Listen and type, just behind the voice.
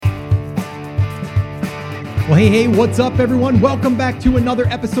Well, hey, what's up, everyone? Welcome back to another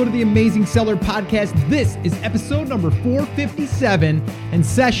episode of the Amazing Seller Podcast. This is episode number 457 and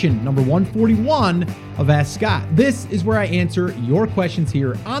session number 141 of Ask Scott. This is where I answer your questions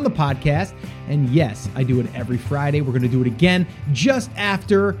here on the podcast. And yes, I do it every Friday. We're going to do it again just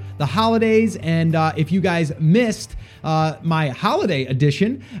after the holidays. And if you guys missed my holiday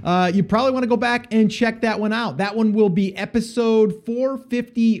edition, you probably want to go back and check that one out. That one will be episode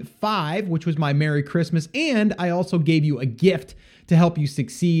 455, which was my Merry Christmas. And I also gave you a gift to help you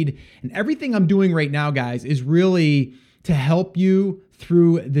succeed. And everything I'm doing right now, guys, is really to help you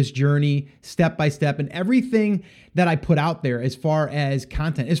through this journey step by step. And everything that I put out there as far as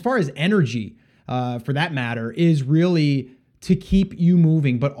content, as far as energy, for that matter, is really to keep you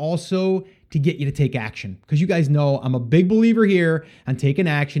moving, but also to get you to take action. Because you guys know I'm a big believer here on taking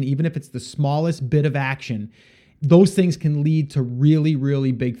action, even if it's the smallest bit of action. Those things can lead to really,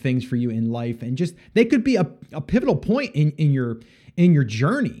 really big things for you in life. And just, they could be a pivotal point in your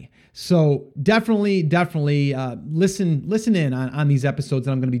journey. So definitely listen in on these episodes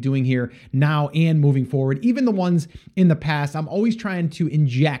that I'm going to be doing here now and moving forward. Even the ones in the past, I'm always trying to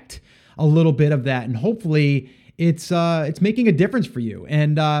inject a little bit of that, and hopefully it's making a difference for you.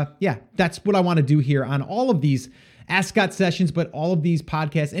 And that's what I want to do here on all of these Ask Scott sessions, but all of these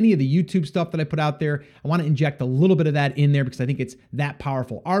podcasts, any of the YouTube stuff that I put out there, I want to inject a little bit of that in there because I think it's that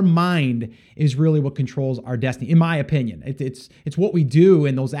powerful. Our mind is really what controls our destiny, in my opinion. It's what we do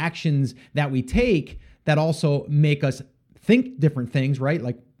and those actions that we take that also make us think different things, right?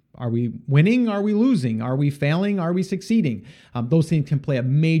 Like, are we winning? Are we losing? Are we failing? Are we succeeding? Those things can play a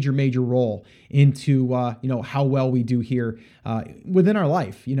major, major role into how well we do here within our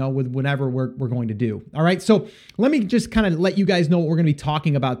life, with whatever we're going to do. All right. So let me just kind of let you guys know what we're going to be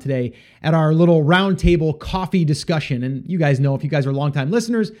talking about today at our little roundtable coffee discussion. And you guys know, if you guys are longtime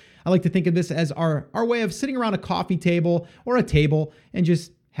listeners, I like to think of this as our way of sitting around a coffee table or a table and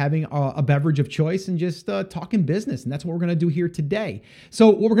just having a beverage of choice and just talking business. And that's what we're going to do here today. So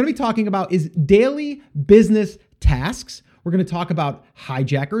what we're going to be talking about is daily business tasks. We're going to talk about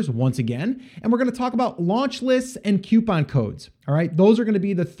hijackers once again, and we're going to talk about launch lists and coupon codes. All right. Those are going to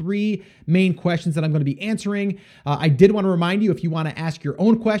be the three main questions that I'm going to be answering. I did want to remind you, if you want to ask your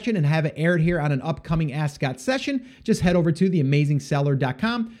own question and have it aired here on an upcoming Ask Scott session, just head over to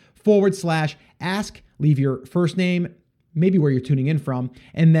theamazingseller.com/ask, leave your first name, maybe where you're tuning in from,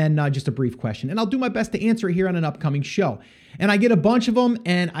 and then just a brief question. And I'll do my best to answer it here on an upcoming show. And I get a bunch of them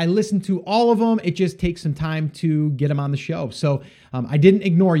and I listen to all of them. It just takes some time to get them on the show. So I didn't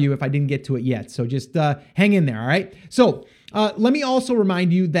ignore you if I didn't get to it yet. So just hang in there, all right? So let me also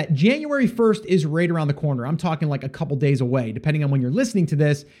remind you that January 1st is right around the corner. I'm talking like a couple days away, depending on when you're listening to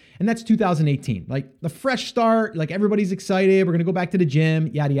this. And that's 2018. Like the fresh start, like everybody's excited. We're going to go back to the gym,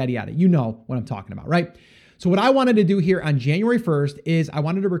 yada, yada, yada. You know what I'm talking about, right? So what I wanted to do here on January 1st is I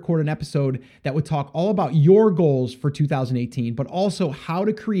wanted to record an episode that would talk all about your goals for 2018, but also how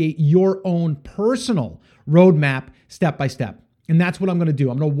to create your own personal roadmap step by step. And that's what I'm going to do.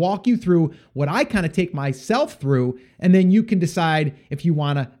 I'm going to walk you through what I kind of take myself through, and then you can decide if you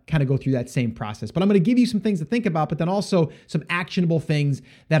want to kind of go through that same process. But I'm going to give you some things to think about, but then also some actionable things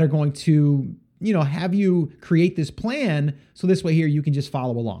that are going to have you create this plan. So this way here, you can just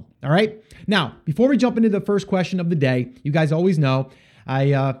follow along. All right. Now, before we jump into the first question of the day, you guys always know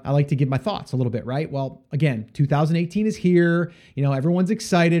I like to give my thoughts a little bit, right? Well, again, 2018 is here. Everyone's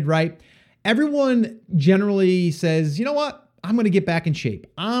excited, right? Everyone generally says, you know what? I'm going to get back in shape.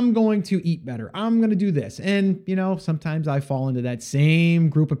 I'm going to eat better. I'm going to do this. And, sometimes I fall into that same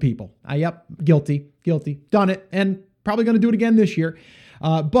group of people. Guilty, done it, and probably going to do it again this year.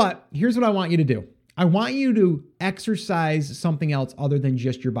 But here's what I want you to do. I want you to exercise something else other than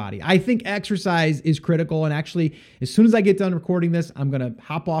just your body. I think exercise is critical. And actually, as soon as I get done recording this, I'm going to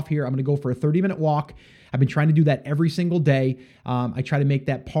hop off here. I'm going to go for a 30-minute walk. I've been trying to do that every single day. I try to make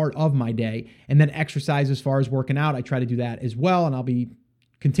that part of my day. And then exercise as far as working out, I try to do that as well. And I'll be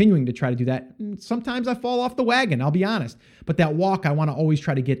continuing to try to do that. Sometimes I fall off the wagon, I'll be honest. But that walk, I want to always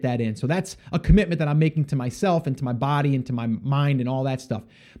try to get that in. So that's a commitment that I'm making to myself and to my body and to my mind and all that stuff.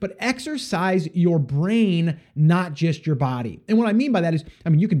 But exercise your brain, not just your body. And what I mean by that is,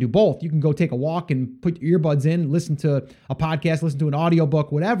 you can do both. You can go take a walk and put your earbuds in, listen to a podcast, listen to an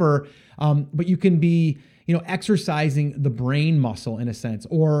audiobook, whatever. But you can be, exercising the brain muscle in a sense,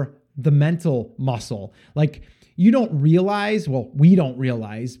 or the mental muscle. Like, we don't realize,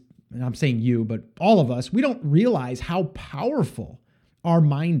 and I'm saying you, but all of us, we don't realize how powerful our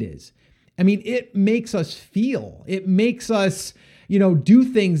mind is. It makes us feel, it makes us, do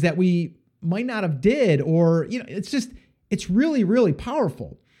things that we might not have did, or, it's really, really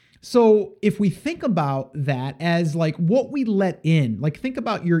powerful. So if we think about that as like what we let in, like think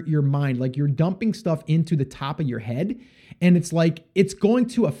about your mind, like you're dumping stuff into the top of your head, and it's like it's going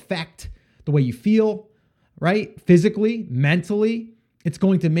to affect the way you feel, right? Physically, mentally. It's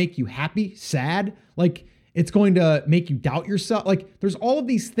going to make you happy, sad, like it's going to make you doubt yourself. Like there's all of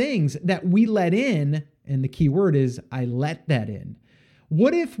these things that we let in, and the key word is I let that in.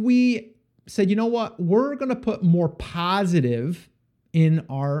 What if we said, you know what, we're going to put more positive in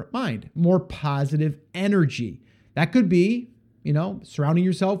our mind, more positive energy. That could be, surrounding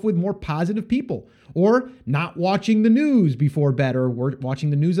yourself with more positive people, or not watching the news before bed, or watching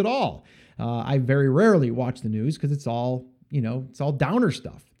the news at all. I very rarely watch the news because it's all downer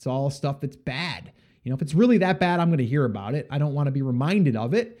stuff. It's all stuff that's bad. If it's really that bad, I'm going to hear about it. I don't want to be reminded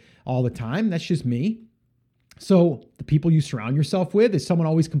of it all the time. That's just me. So the people you surround yourself with, is someone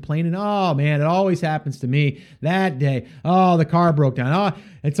always complaining, oh man, it always happens to me that day. Oh, the car broke down. Oh,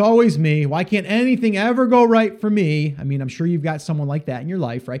 it's always me. Why can't anything ever go right for me? I mean, I'm sure you've got someone like that in your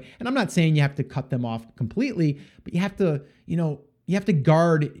life, right? And I'm not saying you have to cut them off completely, but you have to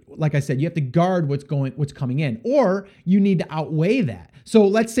guard, like I said, you have to guard what's coming in, or you need to outweigh that. So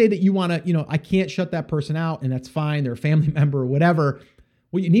let's say that you want to, I can't shut that person out, and that's fine. They're a family member or whatever.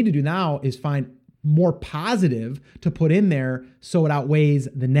 What you need to do now is find more positive to put in there so it outweighs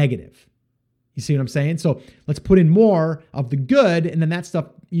the negative. You see what I'm saying? So let's put in more of the good, and then that stuff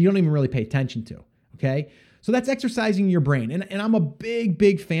you don't even really pay attention to. Okay. So that's exercising your brain. And I'm a big,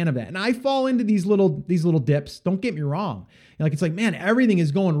 big fan of that. And I fall into these little dips. Don't get me wrong. It's like, man, everything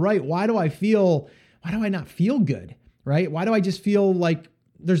is going right. Why do I not feel good? Right? Why do I just feel like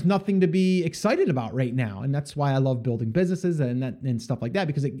there's nothing to be excited about right now? And that's why I love building businesses and stuff like that,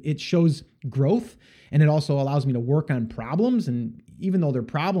 because it shows growth, and it also allows me to work on problems. And even though they're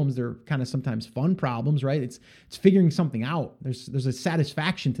problems, they're kind of sometimes fun problems, right? It's figuring something out. There's a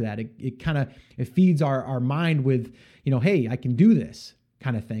satisfaction to that. It feeds our mind with, hey, I can do this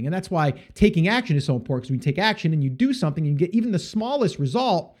kind of thing. And that's why taking action is so important, because when you take action and you do something and you get even the smallest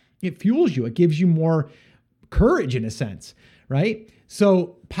result, it fuels you. It gives you more courage in a sense, right?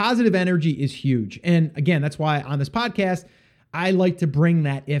 So positive energy is huge. And again, that's why on this podcast, I like to bring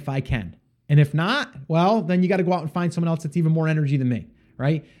that if I can. And if not, well, then you got to go out and find someone else that's even more energy than me,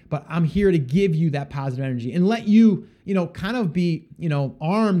 right? But I'm here to give you that positive energy and let you, kind of be,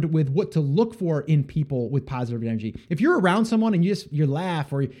 armed with what to look for in people with positive energy. If you're around someone and you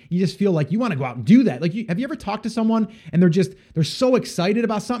laugh, or you just feel like you want to go out and do that. Like, have you ever talked to someone and they're so excited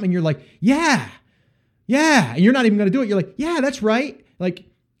about something and you're like, yeah. And you're not even going to do it. You're like, yeah, that's right. Like,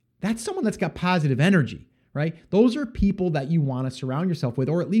 that's someone that's got positive energy, right? Those are people that you want to surround yourself with,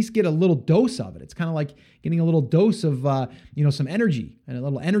 or at least get a little dose of it. It's kind of like getting a little dose of, some energy, and a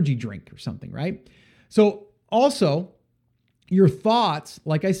little energy drink or something, right? So also, your thoughts,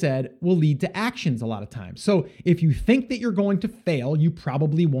 like I said, will lead to actions a lot of times. So if you think that you're going to fail, you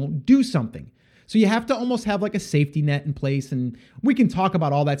probably won't do something. So you have to almost have like a safety net in place. And we can talk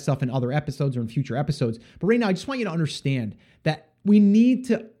about all that stuff in other episodes or in future episodes. But right now, I just want you to understand that we need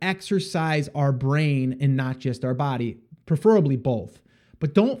to exercise our brain and not just our body, preferably both.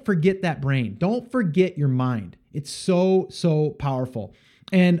 But don't forget that brain. Don't forget your mind. It's so, so powerful.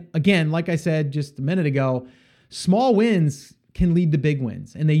 And again, like I said just a minute ago, small wins can lead to big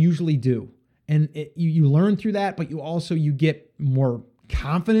wins, and they usually do. And you learn through that, but you get more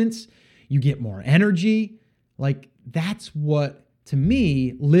confidence. You get more energy. Like, that's what, to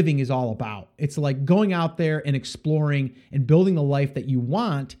me, living is all about. It's like going out there and exploring and building the life that you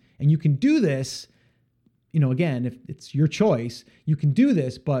want. And you can do this, again, if it's your choice, you can do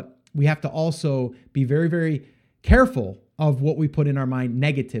this, but we have to also be very, very careful of what we put in our mind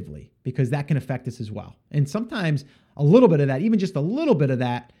negatively, because that can affect us as well. And sometimes a little bit of that, even just a little bit of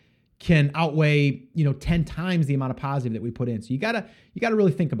that, can outweigh, 10 times the amount of positive that we put in. So you gotta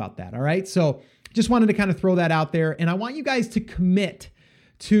really think about that. All right. So just wanted to kind of throw that out there. And I want you guys to commit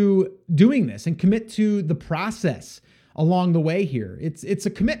to doing this and commit to the process along the way here. It's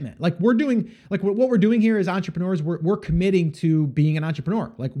a commitment. Like what we're doing here as entrepreneurs, we're committing to being an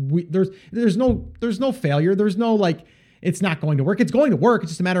entrepreneur. Like there's no failure. There's no like, it's not going to work. It's going to work.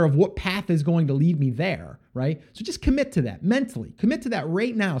 It's just a matter of what path is going to lead me there, right? So just commit to that mentally. Commit to that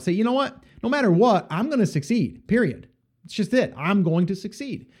right now. Say, you know what? No matter what, I'm going to succeed, period. It's just it. I'm going to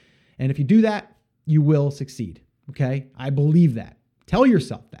succeed. And if you do that, you will succeed, okay? I believe that. Tell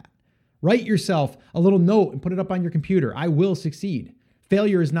yourself that. Write yourself a little note and put it up on your computer. I will succeed.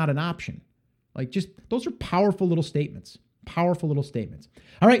 Failure is not an option. Like, just those are powerful little statements. Powerful little statements.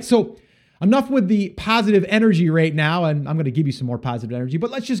 All right, so enough with the positive energy right now, and I'm going to give you some more positive energy,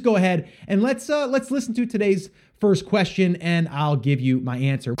 but let's just go ahead and let's listen to today's first question, and I'll give you my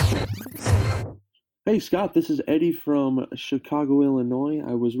answer. Hey Scott, this is Eddie from Chicago, Illinois.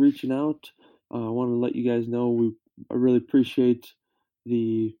 I was reaching out. I wanted to let you guys know I really appreciate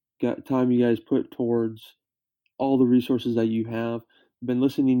the time you guys put towards all the resources that you have. I've been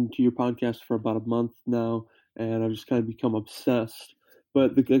listening to your podcast for about a month now, and I've just kind of become obsessed.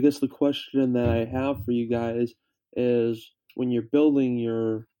 But I guess the question that I have for you guys is, when you're building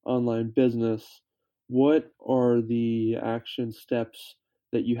your online business, what are the action steps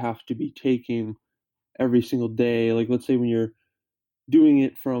that you have to be taking every single day? Like, let's say when you're doing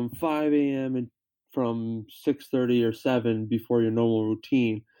it from 5 a.m. and from 6:30 or 7 before your normal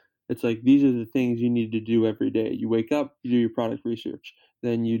routine, it's like, these are the things you need to do every day. You wake up, you do your product research,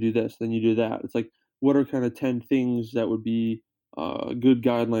 then you do this, then you do that. It's like, what are kind of 10 things that would be good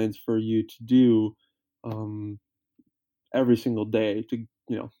guidelines for you to do every single day to,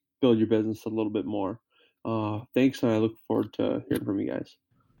 build your business a little bit more? Thanks, and I look forward to hearing from you guys.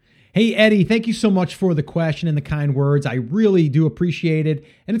 Hey, Eddie, thank you so much for the question and the kind words. I really do appreciate it.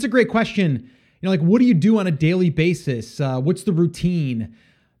 And it's a great question. Like, what do you do on a daily basis? What's the routine?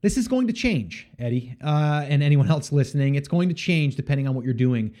 This is going to change, Eddie, and anyone else listening. It's going to change depending on what you're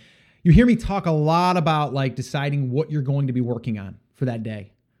doing. You hear me talk a lot about like deciding what you're going to be working on for that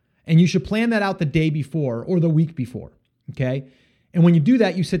day. And you should plan that out the day before or the week before, okay? And when you do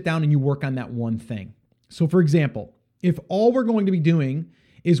that, you sit down and you work on that one thing. So for example, if all we're going to be doing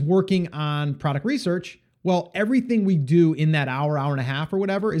is working on product research, well, everything we do in that hour and a half or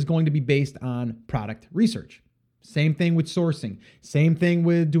whatever is going to be based on product research. Same thing with sourcing. Same thing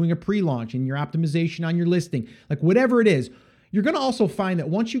with doing a pre-launch and your optimization on your listing. Like whatever it is, you're going to also find that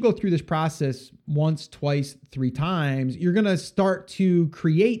once you go through this process once, twice, 3 times, you're going to start to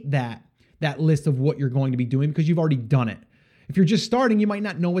create that list of what you're going to be doing because you've already done it. If you're just starting, you might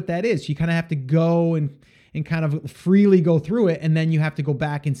not know what that is. So you kind of have to go and kind of freely go through it. And then you have to go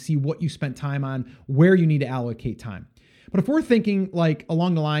back and see what you spent time on, where you need to allocate time. But if we're thinking like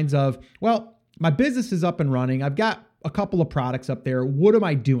along the lines of, well, my business is up and running, I've got a couple of products up there, what am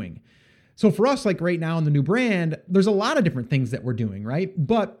I doing? So for us, like right now in the new brand, there's a lot of different things that we're doing, right?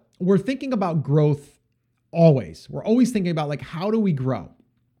 But we're thinking about growth always. We're always thinking about like, how do we grow?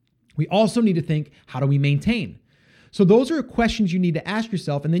 We also need to think, how do we maintain? So those are questions you need to ask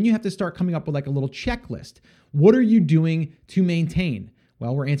yourself. And then you have to start coming up with like a little checklist. What are you doing to maintain?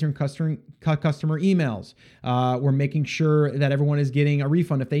 Well, we're answering customer emails. We're making sure that everyone is getting a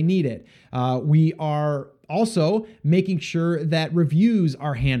refund if they need it. We are also making sure that reviews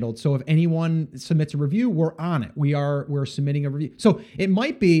are handled. So if anyone submits a review, we're on it. We're submitting a review. So it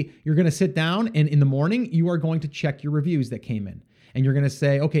might be you're going to sit down and in the morning, you are going to check your reviews that came in. And you're going to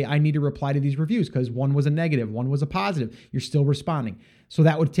say, okay, I need to reply to these reviews because one was a negative, one was a positive. You're still responding. So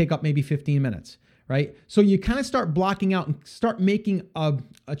that would take up maybe 15 minutes, right? So you kind of start blocking out and start making a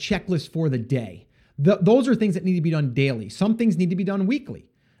checklist for the day. Those are things that need to be done daily. Some things need to be done weekly,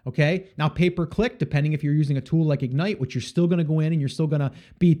 okay? Now, pay-per-click, depending if you're using a tool like Ignite, which you're still going to go in and you're still going to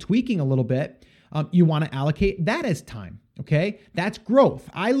be tweaking a little bit, you want to allocate that as time. Okay, that's growth.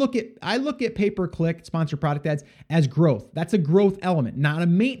 I look at pay-per-click sponsored product ads as growth. That's a growth element, not a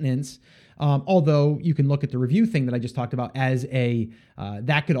maintenance. Although you can look at the review thing that I just talked about as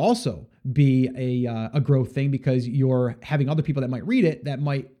that could also be a growth thing because you're having other people that might read it that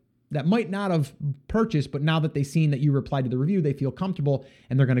might not have purchased, but now that they've seen that you replied to the review, they feel comfortable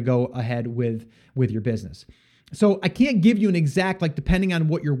and they're going to go ahead with your business. So I can't give you an exact, like depending on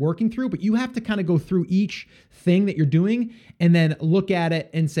what you're working through, but you have to kind of go through each thing that you're doing and then look at it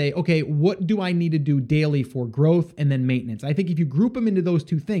and say, okay, what do I need to do daily for growth and then maintenance? I think if you group them into those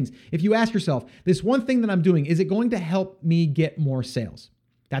two things, if you ask yourself, this one thing that I'm doing, is it going to help me get more sales?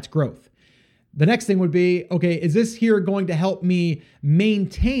 That's growth. The next thing would be, okay, is this here going to help me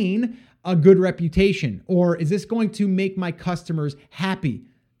maintain a good reputation? Or is this going to make my customers happy?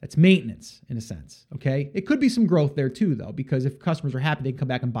 That's maintenance in a sense, okay? It could be some growth there too, though, because if customers are happy, they can come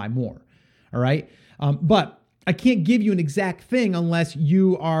back and buy more, all right? But I can't give you an exact thing unless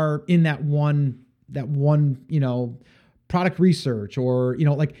you are in that one, product research or,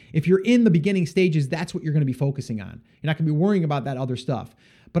 like if you're in the beginning stages, that's what you're going to be focusing on. You're not going to be worrying about that other stuff.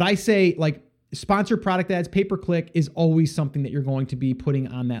 But I say like sponsored product ads, pay-per-click is always something that you're going to be putting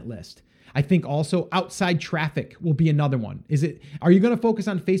on that list. I think also outside traffic will be another one. Are you going to focus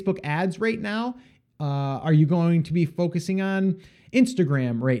on Facebook ads right now? Are you going to be focusing on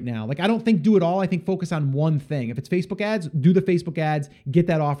Instagram right now? Like, I don't think do it all. I think focus on one thing. If it's Facebook ads, do the Facebook ads, get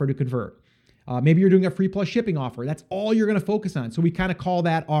that offer to convert. Maybe you're doing a free plus shipping offer. That's all you're going to focus on. So we kind of call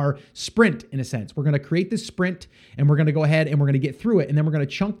that our sprint in a sense. We're going to create this sprint and we're going to go ahead and we're going to get through it. And then we're going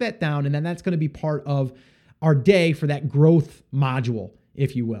to chunk that down. And then that's going to be part of our day for that growth module,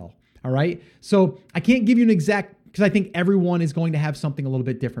 if you will. All right. So I can't give you an exact, because I think everyone is going to have something a little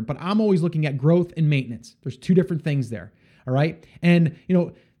bit different, but I'm always looking at growth and maintenance. There's two different things there. All right. And,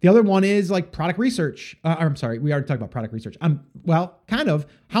 the other one is like product research. I'm sorry, we already talked about product research. Well, kind of.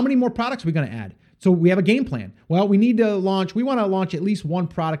 How many more products are we going to add? So we have a game plan. Well, we want to launch at least one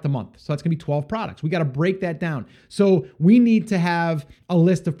product a month. So that's going to be 12 products. We got to break that down. So we need to have a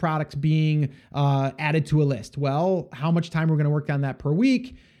list of products being added to a list. Well, how much time we're going to work on that per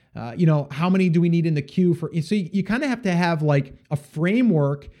week? How many do we need in the queue for? So you kind of have to have like a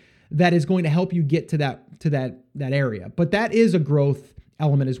framework that is going to help you get to that area. But that is a growth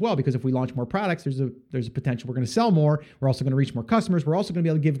element as well, because if we launch more products, there's a potential we're going to sell more. We're also going to reach more customers. We're also going to be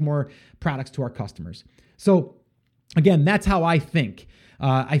able to give more products to our customers. So again, that's how I think.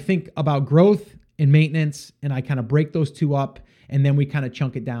 I think about growth and maintenance, and I kind of break those two up, and then we kind of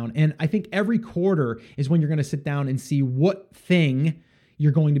chunk it down. And I think every quarter is when you're going to sit down and see what thing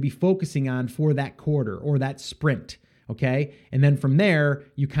you're going to be focusing on for that quarter or that sprint. Okay. And then from there,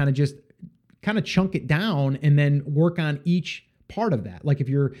 you kind of chunk it down and then work on each part of that. Like if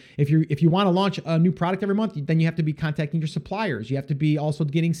you want to launch a new product every month, then you have to be contacting your suppliers. You have to be also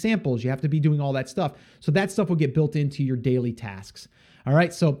getting samples. You have to be doing all that stuff. So that stuff will get built into your daily tasks. All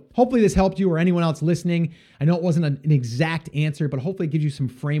right. So hopefully this helped you or anyone else listening. I know it wasn't an exact answer, but hopefully it gives you some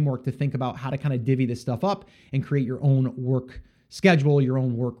framework to think about how to kind of divvy this stuff up and create your own work schedule, your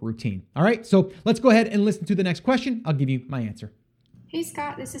own work routine. All right. So let's go ahead and listen to the next question. I'll give you my answer. Hey,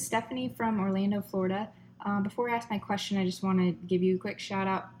 Scott, this is Stephanie from Orlando, Florida. Before I ask my question, I just want to give you a quick shout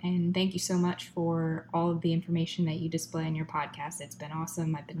out and thank you so much for all of the information that you display in your podcast. It's been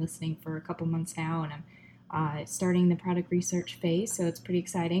awesome. I've been listening for a couple months now, and I'm starting the product research phase, so it's pretty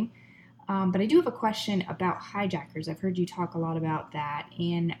exciting. But I do have a question about hijackers. I've heard you talk a lot about that,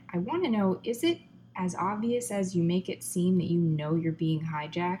 and I want to know, is it as obvious as you make it seem that you know you're being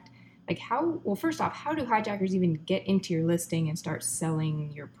hijacked? Like first off, how do hijackers even get into your listing and start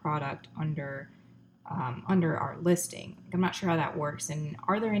selling your product under our listing? Like, I'm not sure how that works. And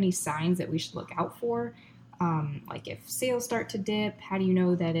are there any signs that we should look out for? Like if sales start to dip, how do you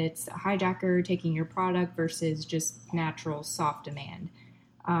know that it's a hijacker taking your product versus just natural soft demand?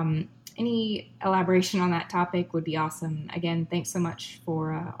 Any elaboration on that topic would be awesome. Again, thanks so much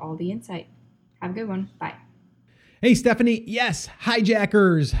for all the insight. Have a good one. Bye. Hey, Stephanie. Yes,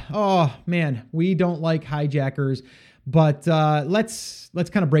 hijackers. Oh man, we don't like hijackers. But let's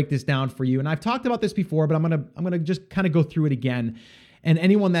kind of break this down for you. And I've talked about this before, but I'm gonna just kind of go through it again. And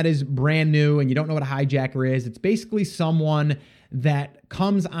anyone that is brand new and you don't know what a hijacker is, it's basically someone that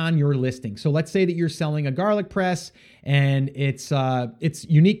comes on your listing. So let's say that you're selling a garlic press and it's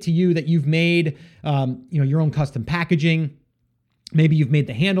unique to you, that you've made your own custom packaging. Maybe you've made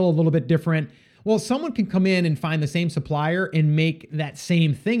the handle a little bit different. Well, someone can come in and find the same supplier and make that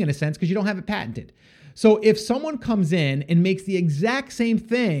same thing in a sense because you don't have it patented. So if someone comes in and makes the exact same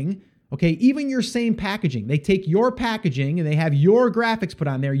thing, okay, even your same packaging, they take your packaging and they have your graphics put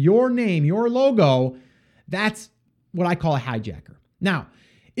on there, your name, your logo, that's what I call a hijacker. Now,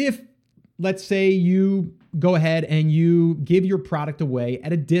 if let's say you go ahead and you give your product away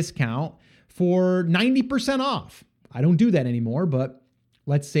at a discount for 90% off. I don't do that anymore, but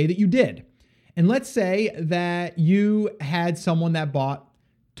let's say that you did. And let's say that you had someone that bought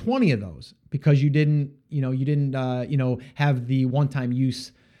 20 of those because you didn't have the one-time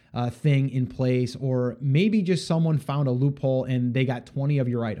use thing in place, or maybe just someone found a loophole and they got 20 of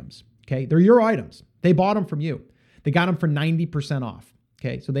your items. Okay. They're your items. They bought them from you. They got them for 90% off.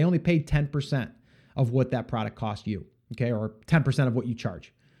 Okay. So they only paid 10% of what that product cost you. Okay. Or 10% of what you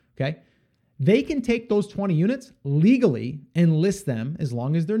charge. Okay. They can take those 20 units legally and list them, as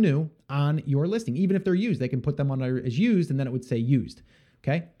long as they're new, on your listing. Even if they're used, they can put them on as used, and then it would say used.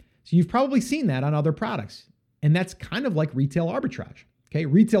 Okay. So you've probably seen that on other products, and that's kind of like retail arbitrage. Okay.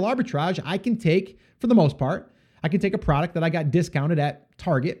 Retail arbitrage, I can take, for the most part, I can take a product that I got discounted at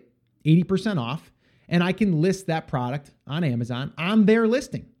Target, 80% off, and I can list that product on Amazon on their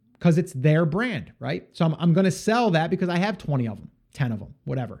listing because it's their brand, right? So I'm going to sell that because I have 20 of them, 10 of them,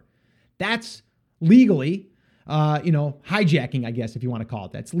 whatever. That's legally, hijacking, I guess, if you want to call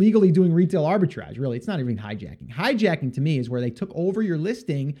it that. It's legally doing retail arbitrage. Really, it's not even hijacking. Hijacking to me is where they took over your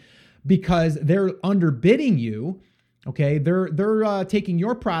listing because they're underbidding you. Okay, they're taking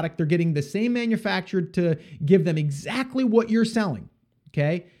your product. They're getting the same manufacturer to give them exactly what you're selling.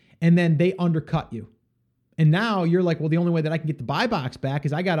 Okay, and then they undercut you. And now you're like, well, the only way that I can get the buy box back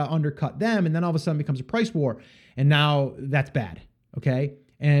is I got to undercut them. And then all of a sudden it becomes a price war. And now that's bad. Okay.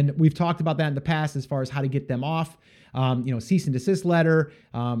 And we've talked about that in the past as far as how to get them off, cease and desist letter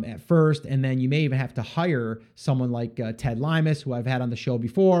at first. And then you may even have to hire someone like Ted Limas, who I've had on the show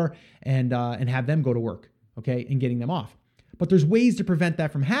before, and have them go to work. Okay. And getting them off. But there's ways to prevent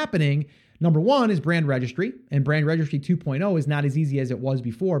that from happening. Number one is brand registry, and brand registry 2.0 is not as easy as it was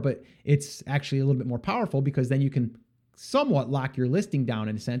before, but it's actually a little bit more powerful because then you can somewhat lock your listing down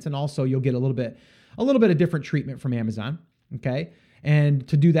in a sense. And also you'll get a little bit of different treatment from Amazon. Okay. And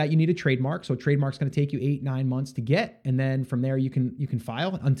to do that, you need a trademark. So trademark's going to take you 8-9 months to get. And then from there you can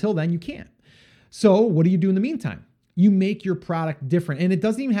file. Until then you can't. So what do you do in the meantime? You make your product different. And it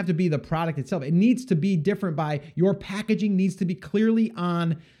doesn't even have to be the product itself. It needs to be different by your packaging needs to be clearly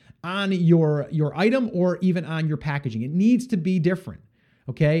on your item or even on your packaging. It needs to be different.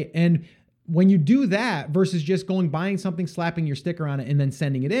 Okay. And when you do that versus just buying something, slapping your sticker on it and then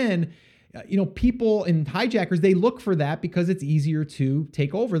sending it in, people and hijackers, they look for that because it's easier to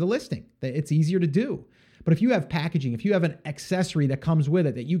take over the listing. It's easier to do. But if you have packaging, if you have an accessory that comes with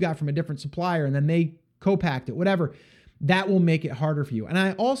it that you got from a different supplier and then they co-packed it, whatever, that will make it harder for you. And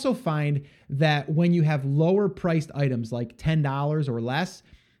I also find that when you have lower priced items like $10 or less,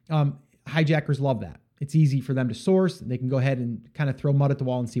 hijackers love that. It's easy for them to source. They can go ahead and kind of throw mud at the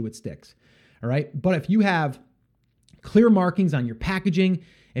wall and see what sticks. All right. But if you have clear markings on your packaging,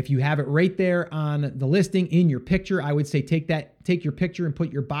 if you have it right there on the listing in your picture, I would say take your picture and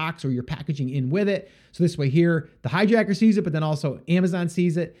put your box or your packaging in with it. So this way here, the hijacker sees it, but then also Amazon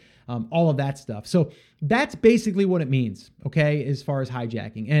sees it, all of that stuff. So that's basically what it means, okay, as far as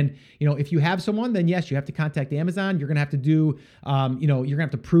hijacking. And, if you have someone, then yes, you have to contact Amazon. You're going to have to do, you're going to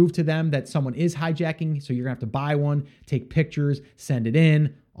have to prove to them that someone is hijacking. So you're going to have to buy one, take pictures, send it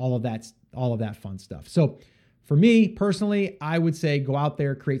in, all of that fun stuff. So for me personally, I would say go out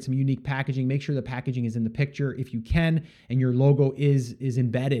there, create some unique packaging, make sure the packaging is in the picture if you can, and your logo is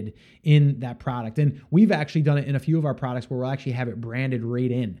embedded in that product. And we've actually done it in a few of our products where we'll actually have it branded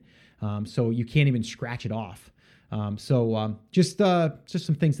right in. So you can't even scratch it off. Just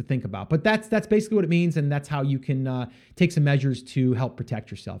some things to think about, but that's basically what it means. And that's how you can take some measures to help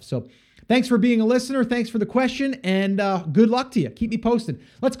protect yourself. So thanks for being a listener. Thanks for the question, and good luck to you. Keep me posted.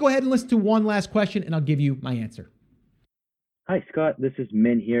 Let's go ahead and listen to one last question and I'll give you my answer. Hi, Scott. This is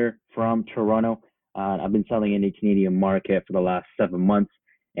Min here from Toronto. I've been selling in the Canadian market for the last 7 months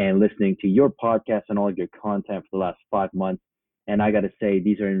and listening to your podcast and all of your content for the last 5 months. And I got to say,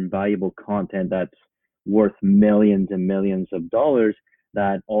 these are invaluable content that's worth millions and millions of dollars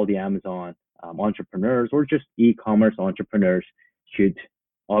that all the Amazon entrepreneurs or just e-commerce entrepreneurs should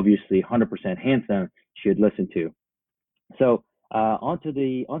obviously 100% hands down should listen to. So onto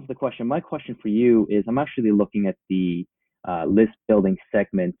the question. My question for you is, I'm actually looking at the list building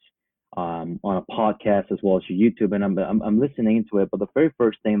segment on a podcast as well as your YouTube, and I'm listening into it. But the very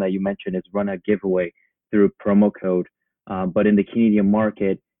first thing that you mentioned is run a giveaway through promo code. But in the Canadian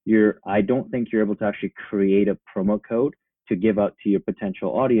market, I don't think you're able to actually create a promo code to give out to your potential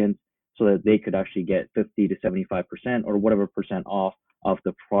audience so that they could actually get 50 to 75% or whatever percent off of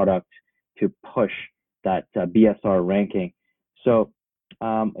the product to push that BSR ranking. So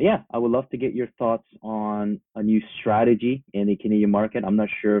I would love to get your thoughts on a new strategy in the Canadian market. I'm not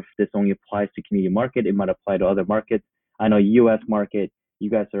sure if this only applies to Canadian market. It might apply to other markets. I know US market, you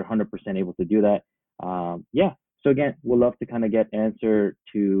guys are 100% able to do that. So again, we'd love to kind of get answer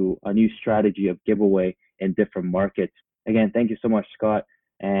to a new strategy of giveaway in different markets. Again, thank you so much, Scott.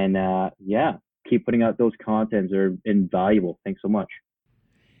 And keep putting out those contents. They're invaluable. Thanks so much.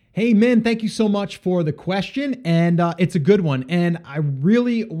 Hey, Min, thank you so much for the question. And it's a good one. And I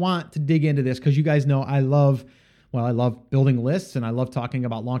really want to dig into this because you guys know I love building lists and I love talking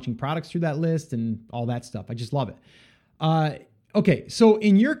about launching products through that list and all that stuff. I just love it. Okay, so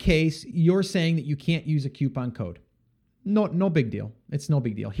in your case, you're saying that you can't use a coupon code. No big deal. It's no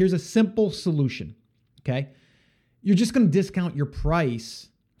big deal. Here's a simple solution, okay? You're just going to discount your price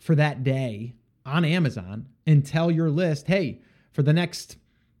for that day on Amazon and tell your list, hey, for the next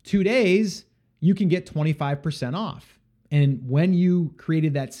 2 days, you can get 25% off. And when you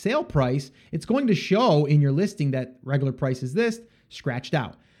created that sale price, it's going to show in your listing that regular price is this, scratched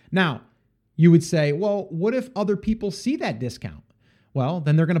out. Now, you would say, well, what if other people see that discount? Well,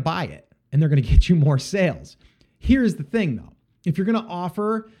 then they're going to buy it and they're going to get you more sales. Here's the thing though. If you're going to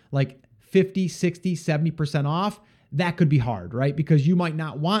offer like 50, 60, 70% off, that could be hard, right? Because you might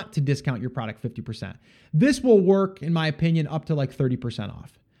not want to discount your product 50%. This will work, in my opinion, up to like 30%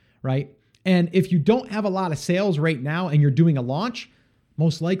 off, right? And if you don't have a lot of sales right now and you're doing a launch,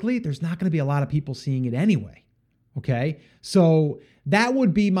 most likely there's not going to be a lot of people seeing it anyway. Okay. So that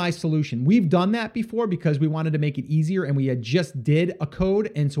would be my solution. We've done that before because we wanted to make it easier and we had just did a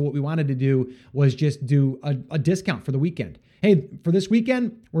code. And so what we wanted to do was just do a discount for the weekend. Hey, for this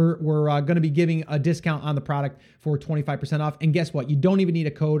weekend, we're going to be giving a discount on the product for 25% off. And guess what? You don't even need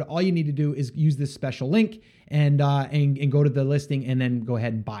a code. All you need to do is use this special link and go to the listing and then go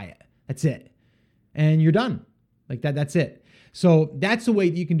ahead and buy it. That's it. And you're done. Like that. That's it. So that's the way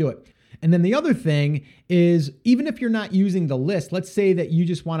that you can do it. And then the other thing is, even if you're not using the list, let's say that you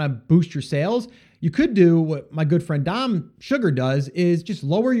just want to boost your sales, you could do what my good friend Dom Sugar does, is just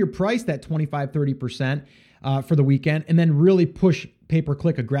lower your price that 25, 30% for the weekend, and then really push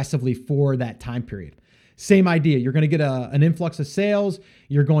pay-per-click aggressively for that time period. Same idea. You're going to get an influx of sales.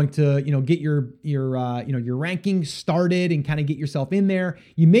 You're going to, get your ranking started and kind of get yourself in there.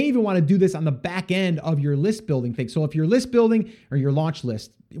 You may even want to do this on the back end of your list building thing. So if you're list building or your launch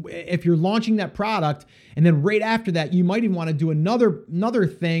list, if you're launching that product, and then right after that, you might even want to do another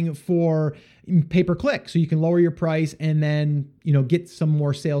thing for pay-per-click, so you can lower your price and then get some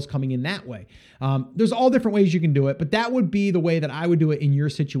more sales coming in that way. There's all different ways you can do it, but that would be the way that I would do it in your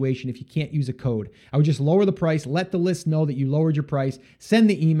situation if you can't use a code. I would just lower the price, let the list know that you lowered your price, send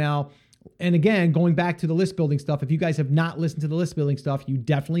the email. And again, going back to the list building stuff, if you guys have not listened to the list building stuff, you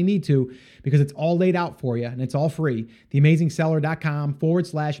definitely need to, because it's all laid out for you and it's all free.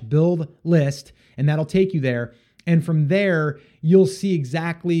 theamazingseller.com/build list, and that'll take you there. And from there, you'll see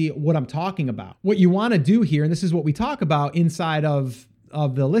exactly what I'm talking about. What you want to do here, and this is what we talk about inside of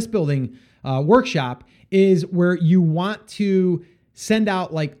the list building workshop, is where you want to send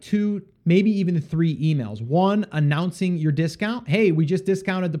out like 2, maybe even 3 emails. One, announcing your discount. Hey, we just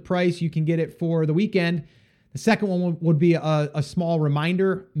discounted the price. You can get it for the weekend. The second one would be a small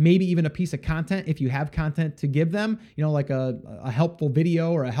reminder, maybe even a piece of content if you have content to give them, like a helpful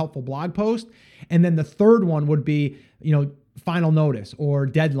video or a helpful blog post. And then the third one would be, final notice or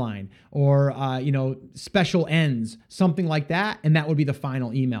deadline or, special ends, something like that. And that would be the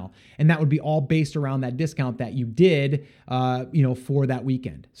final email. And that would be all based around that discount that you did, for that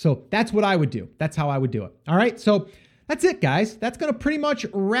weekend. So that's what I would do. That's how I would do it. All right. So that's it, guys. That's going to pretty much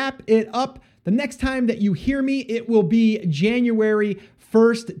wrap it up. The next time that you hear me, it will be January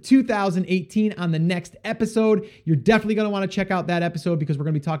 1st, 2018 on the next episode. You're definitely going to want to check out that episode because we're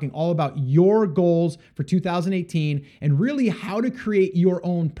going to be talking all about your goals for 2018 and really how to create your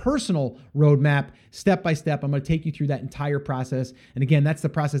own personal roadmap step by step. I'm going to take you through that entire process. And again, that's the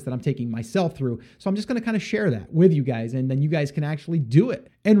process that I'm taking myself through. So I'm just going to kind of share that with you guys, and then you guys can actually do it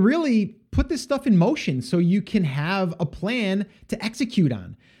and really put this stuff in motion so you can have a plan to execute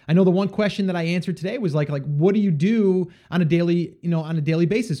on. I know the one question that I answered today was like, what do you do on a daily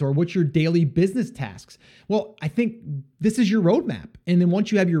basis, or what's your daily business tasks? Well, I think this is your roadmap. And then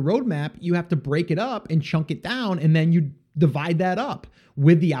once you have your roadmap, you have to break it up and chunk it down. And then you divide that up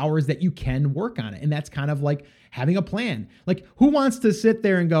with the hours that you can work on it. And that's kind of like having a plan. Like, who wants to sit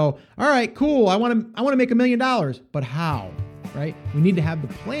there and go, all right, cool, I want to make $1 million, but how? Right? We need to have the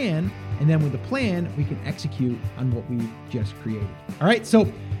plan. And then with the plan, we can execute on what we just created. All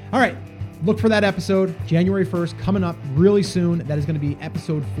right. Look for that episode, January 1st, coming up really soon. That is going to be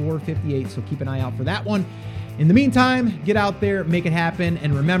episode 458. So keep an eye out for that one. In the meantime, get out there, make it happen.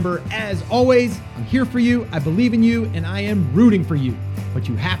 And remember, as always, I'm here for you. I believe in you, and I am rooting for you. But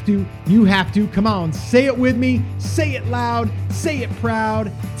you have to, come on, say it with me, say it loud, say it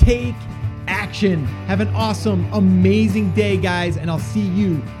proud, take action. Have an awesome, amazing day, guys. And I'll see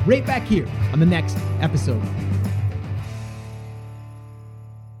you right back here on the next episode.